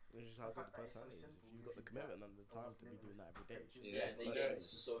 how good the personality is. If you've got the commitment and the time to be doing that every day, it's just Yeah, They you learn know,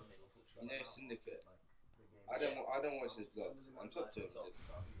 so many. you know Syndicate. I don't watch his vlogs. I'm top to him.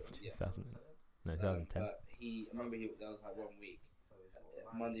 Just, yeah. 2000. No, 2010. But I remember there was like 1 week.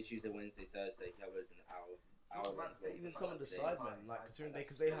 Monday, Tuesday, Wednesday, Thursday. He uploaded an hour. Even some of the sidemen, like considering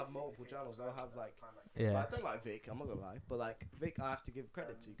because they have multiple channels, they'll have like. Yeah. I don't like Vic. I'm not gonna lie, but like Vic, I have to give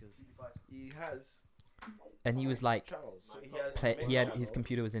credit to because he has And he was like, channels. So he has he had his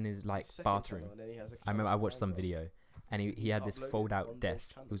computer was in his like second bathroom. channel, and then he has a I remember I channel for watched some Minecraft. video, and he had this uploaded on fold-out those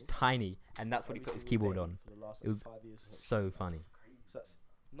desk. It was channels tiny, and that's what he every put his single keyboard day on. for the last, It was 5 years. So funny. So that's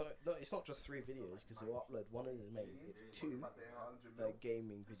no, it's not just 3 videos because he'll upload one in his main. It's 2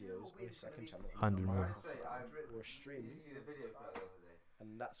 gaming videos on his second channel. 100 more. Or a stream,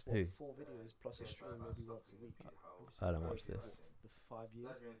 and that's Who? 4 videos plus a stream maybe once a week. I don't watch this. The 5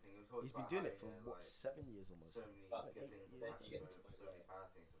 years. He's been doing it for what 7 years almost. 7, 8 years.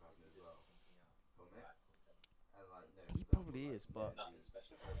 He probably is, but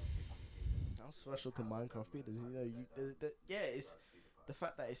how special can Minecraft be? Does you know it's the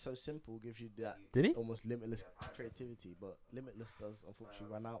fact that it's so simple gives you that Did he? almost limitless creativity, but limitless does unfortunately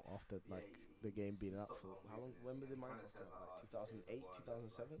run out after like the game being out for how long? When did Minecraft come out? Like 2008,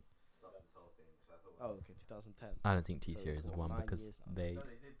 2007? Oh, okay, 2010. I don't think T So it's Series have what, won 9 because years now. they.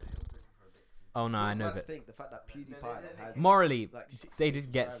 Oh no, So I that's know, the but thing, the fact that PewDiePie had morally, like 6 they million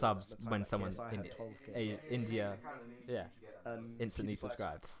just get subscribers subs at the time when that someone KSI in had 12K. India, yeah, And instantly PewDiePie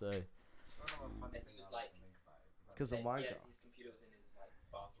subscribed. So I think it was like. because of Yeah, Minecraft. his computer was in his like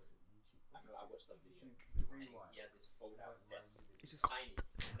bathroom. I remember I watched some video. And he had this fold-out desk. It's just Tiny.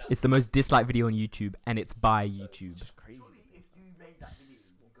 And it's the most disliked video on YouTube, and it's by YouTube. just crazy. If you made that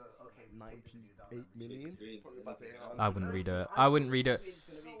video, you go, okay, 98 million. Probably about to hit I wouldn't read it. I wouldn't read it.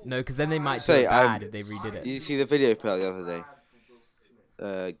 No, because then they might Say, say bad if they redid Did it. you see the video put out the other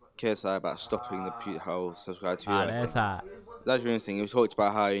day? KSI about stopping the whole subscribe to Ah, PewDiePie. there's that. That's really interesting. He talked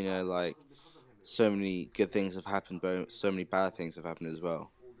about how like so many good things have happened, but so many bad things have happened as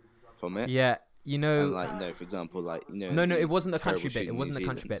well from it. Yeah, you And know. like for example, like No, the it wasn't the terrible country bit. shooting It in wasn't New the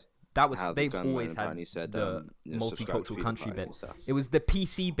country Zealand, bit. That was how the they've gunman always had apparently said, the subscribe to multicultural country PewDiePie bit. and stuff. It was the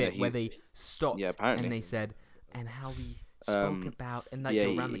PC bit Yeah, where they stopped yeah, apparently. and they said, and how we spoke about and like yeah,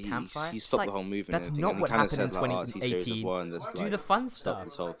 go around the campfire. he It's stopped like, the whole movement. that's and everything, not and he what kinda happened in said, like, T-Series have 2018. won, that's, Do like, the fun stop stuff.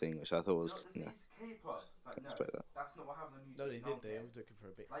 this whole thing, which I thought was respect that. that's not what happened on YouTube. No, they did. They all took it for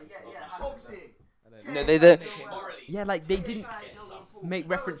a bit. Like, yeah, toxic. And then No, they morally. Yeah, like they didn't make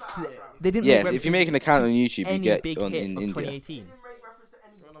reference to. They didn't. yeah. make If you make an reference account to on YouTube, you any get big on hit in of India. 2018.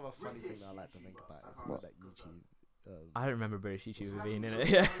 another funny thing that I like to think about is the fact that YouTube. I don't remember British YouTuber being in it.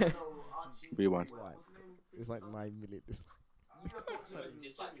 Yeah. Rewind. Like, it's like 9 million. Most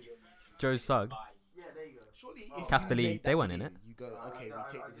disliked video on YouTube. Joe Sugg. By Yeah, there you go. Surely, if Casper you Lee, make they that weren't in video, it. You go, okay,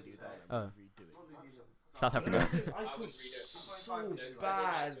 we take the video down Oh. and we redo it. South Africa. I feel so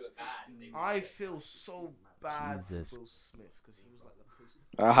bad. I feel so bad Jesus. for Will Smith because he was like the poster.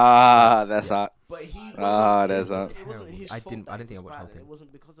 Ah, that's Yeah. that. But he wasn't, Ah, it there's wasn't, that. it wasn't his I fault didn't- that I didn't it think I was watched the bad, whole and thing. It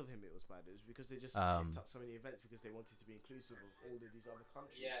wasn't because of him it was bad. It was because they just Um, shipped out so many events because they wanted to be inclusive of all of these other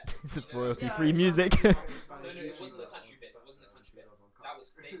countries. Yeah. It's you know, royalty-free music. No, it wasn't the country bit. It wasn't the country bit. That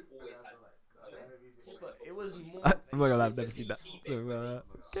was they always had. Yeah, but it was more. I'm not gonna lie, I've never seen that. PC So,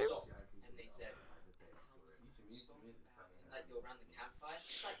 bit stopped and they said, like you're around the campfire.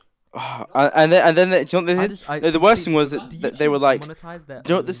 It's like And then do you know what they I did? just- I- No, the worst thing was do that they were YouTube like, monetize their do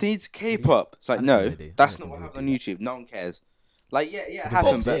you know what own this needs? videos? K-pop. It's like, I don't no, think they do. that's I not don't what think happened they on YouTube. No one cares. Like, yeah, it The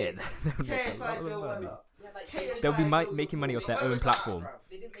happened, Bob but did. KSI Bill Weller. yeah, like They'll be making money off their own platform.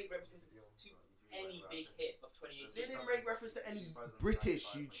 They didn't make reference to any big hit of 2018. They didn't make reference to any British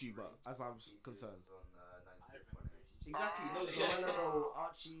YouTuber, as I'm concerned. Exactly. No, Zoella, no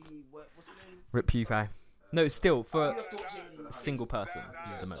Archie. What's his name? Rip PewDiePie. No, still You for have to watch him. a single person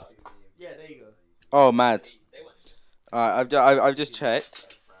is the most. Yeah, there you go. oh, mad. They went. I've just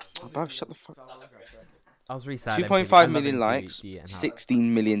checked. Oh, bruv, shut the fuck. I was really sad. 2.5 million likes,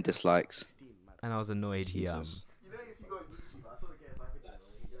 16 million dislikes. And I was annoyed he Jesus. You know, if you go on YouTube, I saw the KSI video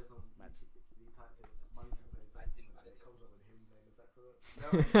where he goes on Magic. He types in money from playing sex, and it comes up with him playing the sex with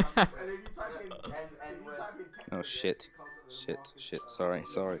it. And if you type in techno, Oh, shit. it comes up with Shit, Mark. shit. Sorry. He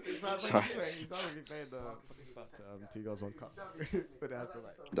sounds like Sorry. he sounds like he's playing the fucking stuff to Two Girls One Cup. But it has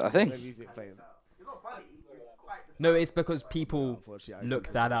the like I think. no music playing. It's not funny. It's quite. No, it's because people Unfortunately, I look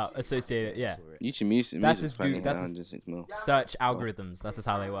couldn't that up, associate it. Yeah, saw it. YouTube music That's music's just good- spending that's just- 106 mil. search algorithms. That's just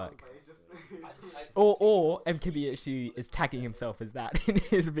how they work. It's just. Or MKB actually is tagging himself as that in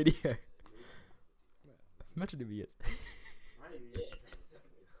his video. Imagine if he is.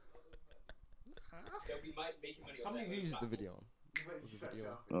 They'll be making money How on many their own views is the platform. video on?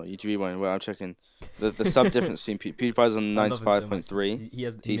 Oh, YouTube Rewind. Well, I'm checking. The sub difference between PewDiePie's on I love him so much. 95.3. He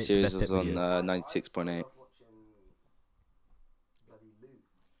has T makes the Series best is on videos. 96.8.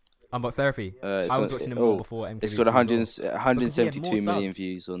 Unbox Therapy. It's I was on- watching him oh, more before MKBHD. It's got as well. 172 million subs.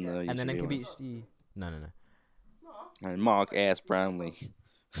 views on the YouTube And then Rewind. MKBHD. No. And Mark S. Brownlee.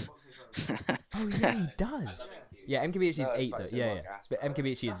 Oh yeah, he does. Yeah, MKBHD is No, 8 it's though. like Yeah, Mark yeah. Ass But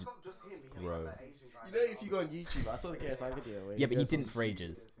MKBHD is not just him. He Bro. has that Asian guy. You know, if you go on YouTube, I saw the KSI video. Where Yeah, but he goes didn't on for street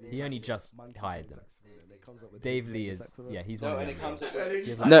ages. and He he only types just monkey hired sex them. and it comes up with Dave him Lee saying is sex with yeah, her. he's No, one of and them. it comes up And then He has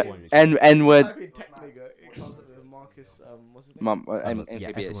you like No, type 400. and in- word. type in tech nigga, it comes up with Marcus. What's his name? Yeah, everyone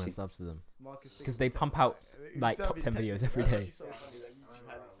MKBHD. subs to them. Marcus. 'Cause they pump out, like, top 10 videos every day. It's actually so funny that YouTube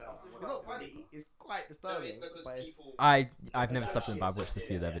has itself. It's not funny. It's quite No, disturbing. it's because but it's, people. I've never subbed to them, but I've watched a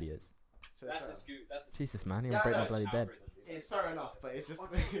few of their videos. so That's a it's, scoot. That's a Jesus, man, he'll Yeah, break my so- bloody bed. it's fair enough, but it's just.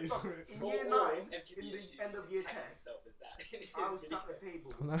 In year 9, in the end of year test, I was sat at the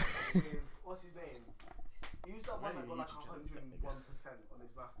table No. with, what's his name? He was that one that got like YouTube 101% on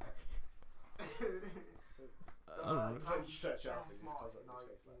his maths test. I don't know. How you search out Jack things, Smart, comes up no, with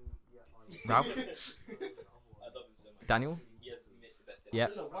his face, Ralph? I love him so much. Daniel? He has missed the best.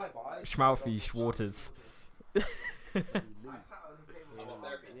 Yep. I don't know why, but I- Schmalfi Schwarters. I sat on his table He was with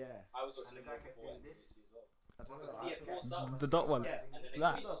therapy. Yeah. I was And watching the him guy kept before doing this. MKBHD as well. I don't know. Because he had 4 subs. The dot one. Yeah. And then He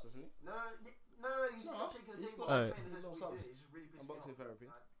next does, week. doesn't he? No, he just No, kept shaking the he's table. got like saying 60 that's little what he subs. did. It just really pissed me Unboxing off. therapy.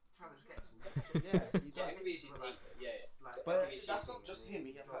 Like, trying to sketch and Yeah, he Yeah, does. MKBHD is 8. Yeah. like, But MKBHD that's is not just him.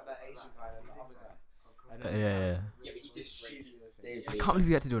 He has like that Asian guy and the other guy. And Yeah, then- yeah. Yeah, but he did great. Dave I Lee. can't believe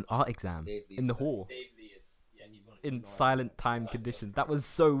you had to do an art exam Dave Lee's in the like- hall Dave Lee is. Yeah, he's one of in silent time conditions. That was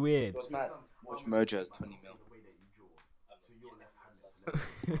so weird. What's mad? Watch Mojo has 20 mil. The way that you draw. So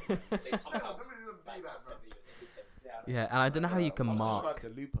you're They left-handed. pump out Nobody doesn't like do that, top bro. 10 videos every day. Yeah, and I don't know how you can I'm mark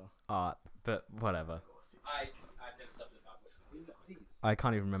subscribed to Looper. art, but whatever. I've never subbed him, but I've watched his videos. I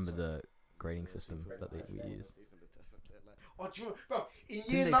can't even remember the grading system that we used. Oh, do you remember, bro? In Didn't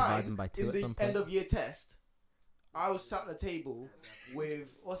year they divide 9, them by 2 in at the some point? end of year test, I was sat at the table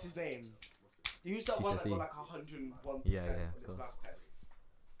with what's his name? Who's that one that GCSE. got like 101% Yeah, yeah, on of his course. maths test?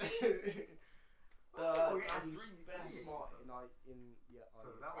 Oh, yeah, and he was three, very yeah. smart in yeah. So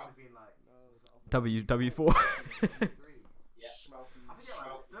that would have been like. W4. Three. Yeah. I forget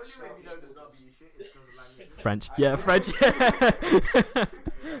like, the only way you know the W shit is because of language. French. Yeah, French. The only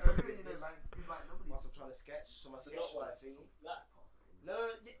way you know because like Whilst nobody's. I'm trying to sketch, so my sketch not was one. like thingy. That.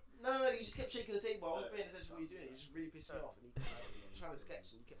 No, he just kept shaking the table. I wasn't paying attention to what he was doing. It just really pissed me off. And he was trying to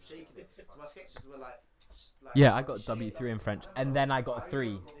sketch and he kept shaking it. So my sketches were like Yeah, I got W3 in French, and then I got a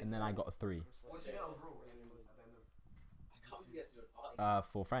 3, and then I got a 3. What did you get overall? I can't believe he has to do an art exam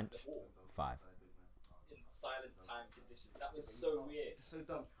For French, in the hall 5. in silent time conditions. That was so weird. It's so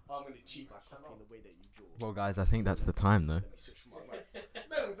dumb. Oh, I'm gonna cheat by copying the way that you draw. Well, guys, I think that's the time, though. Let me switch my mic.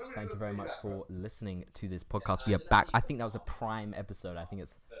 No, nobody Thank you does very do much that, for listening to this podcast. We are back. I think that was a prime episode. I think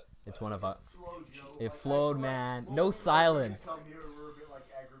it's one of our. It flowed, man. No silence. Come here and we're a bit like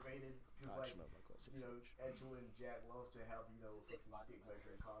aggravated because bro. I like just remember I got 6 you know inch. Angela and Jack love to have fucking dick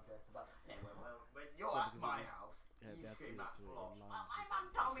measuring contests about. Hey, well, when you're at my house, Yeah, you they had to scream do it out to it lots. in Well, line. my mum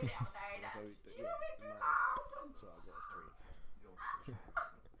told me the other day that So, you yeah, make the me man. loud. So I got a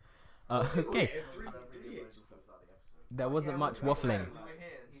 3. Okay, Yeah, 3 inches though. there wasn't much waffling. We were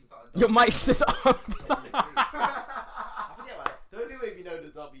here and he started Your mic's just up. I forget about it. The only way you know the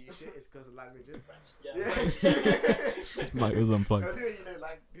W shit is because of languages. Yeah. Yeah. This mic was The unplugged. only way you know,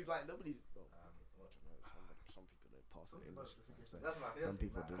 like, because like nobody's. Well, I don't know. Some people don't pass their English. So some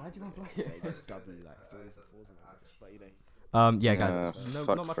people do. Why'd you unplug They it? get W like 4 different fours in English. But you know. Yeah, guys,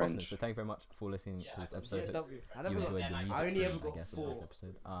 fuck not much French. waffling. So thank you very much for listening to this episode. Yeah, W. I You never got. enjoyed the music. I only ever theme, got guess, of 4. this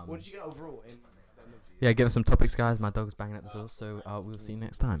episode. What did you get overall in? Yeah, give us some topics, guys. My dog's banging at the door, so we'll see you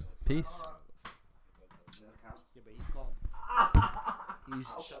next time. Peace. Yeah, but he's calm. He's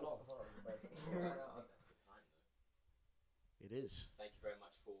shut off. It is. Thank you very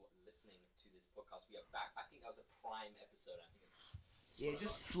much for listening to this podcast. We are back. I think that was a prime episode. I think it's Yeah, it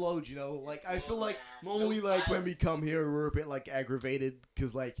just flowed, you know. Like I feel like No normally, like when we silence. come here, we're a bit like aggravated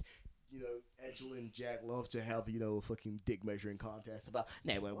because, like, you know, Angela and Jack love to have a fucking dick measuring contest about.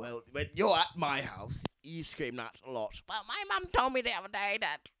 No, well, when you're at my house, you scream that a lot. Well, my mum told me the other day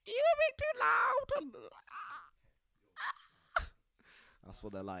that you were being too loud. And, that's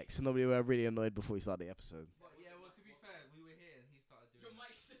what they're like. So nobody were really annoyed before we started the episode. Yeah, well, to be fair, we were here and he started doing your it.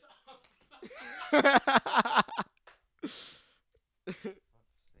 mic's just up.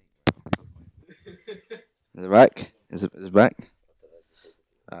 Is it back? Is it back? It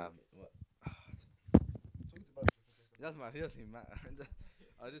doesn't matter. It doesn't even matter.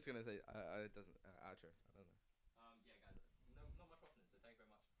 I was just gonna say, it doesn't outro. I don't know. Yeah, guys. Not much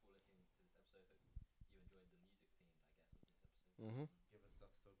Mm-hmm. Give us stuff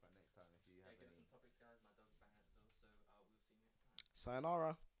to talk about next time if you have Get any. some topics, guys. My dog's banging at the door, so we'll see you next time.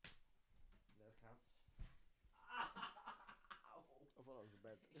 Sayonara. That counts. I thought that was the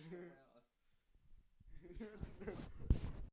bed.